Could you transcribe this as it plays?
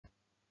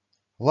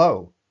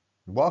Hello,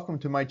 and welcome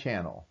to my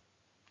channel.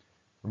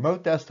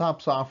 Remote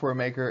desktop software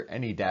maker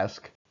Anydesk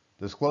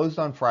disclosed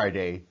on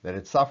Friday that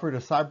it suffered a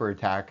cyber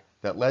attack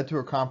that led to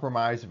a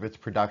compromise of its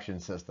production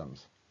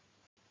systems.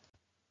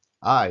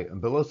 I am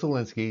Bill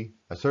Osolinski,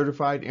 a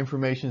certified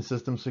information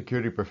systems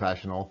security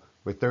professional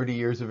with 30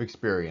 years of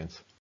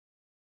experience.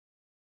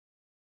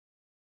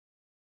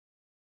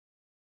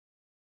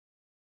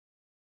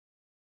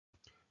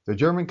 The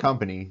German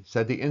company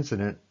said the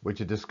incident, which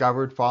it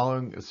discovered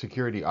following a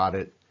security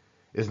audit,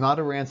 is not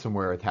a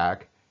ransomware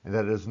attack and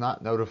that it has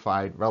not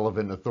notified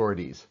relevant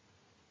authorities.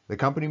 The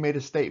company made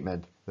a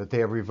statement that they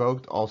have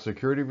revoked all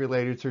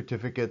security-related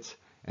certificates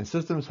and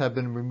systems have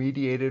been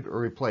remediated or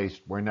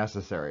replaced where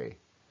necessary.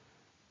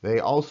 They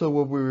also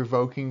will be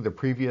revoking the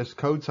previous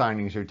code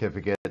signing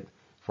certificate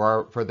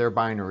for their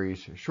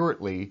binaries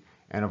shortly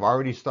and have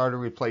already started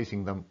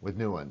replacing them with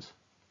new ones.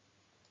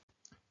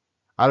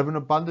 Out of an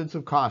abundance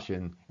of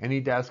caution,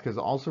 Anydesk has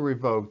also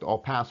revoked all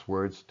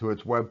passwords to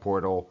its web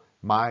portal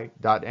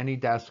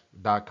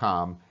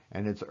my.anydesk.com,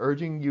 and it's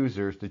urging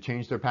users to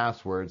change their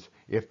passwords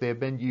if they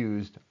have been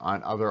used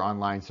on other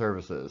online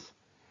services.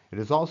 It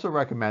is also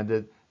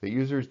recommended that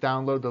users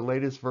download the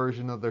latest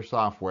version of their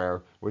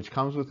software, which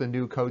comes with a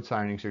new code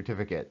signing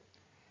certificate.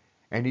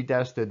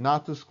 Anydesk did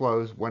not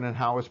disclose when and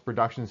how its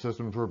production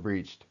systems were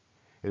breached.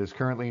 It is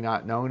currently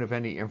not known if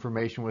any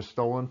information was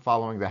stolen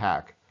following the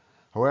hack.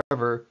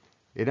 However,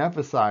 it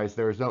emphasized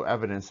there is no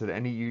evidence that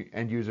any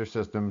end-user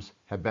systems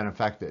have been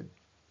affected.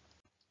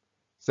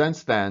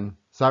 Since then,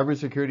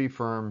 cybersecurity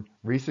firm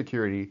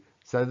Cybersecurity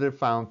said that it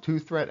found two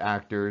threat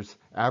actors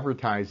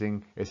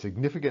advertising a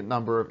significant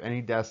number of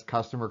Anydesk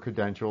customer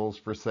credentials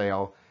for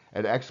sale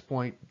at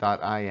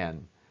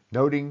exploit.in,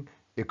 noting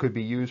it could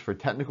be used for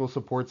technical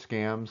support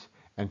scams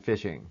and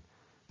phishing.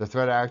 The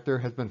threat actor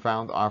has been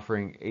found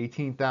offering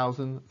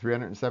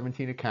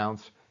 18,317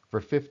 accounts for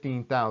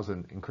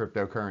 $15,000 in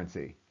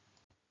cryptocurrency.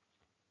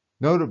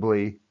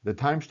 Notably, the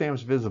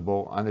timestamps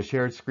visible on the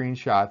shared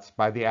screenshots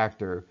by the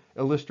actor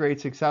illustrate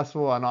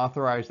successful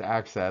unauthorized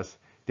access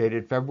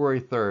dated February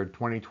 3,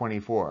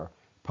 2024,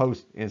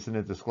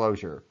 post-incident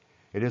disclosure.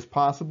 It is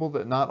possible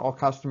that not all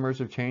customers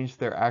have changed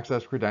their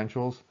access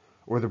credentials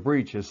or the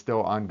breach is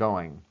still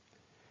ongoing.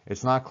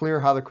 It's not clear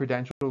how the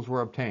credentials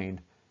were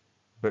obtained,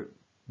 but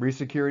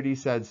Cybersecurity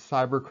said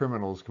cyber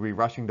criminals could be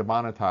rushing to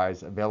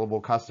monetize available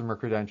customer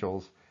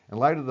credentials in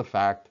light of the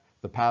fact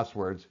the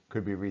passwords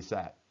could be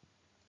reset.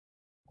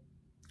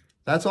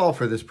 That's all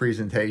for this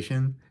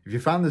presentation. If you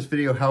found this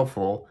video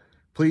helpful,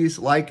 please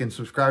like and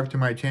subscribe to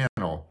my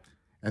channel.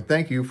 And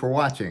thank you for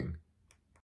watching.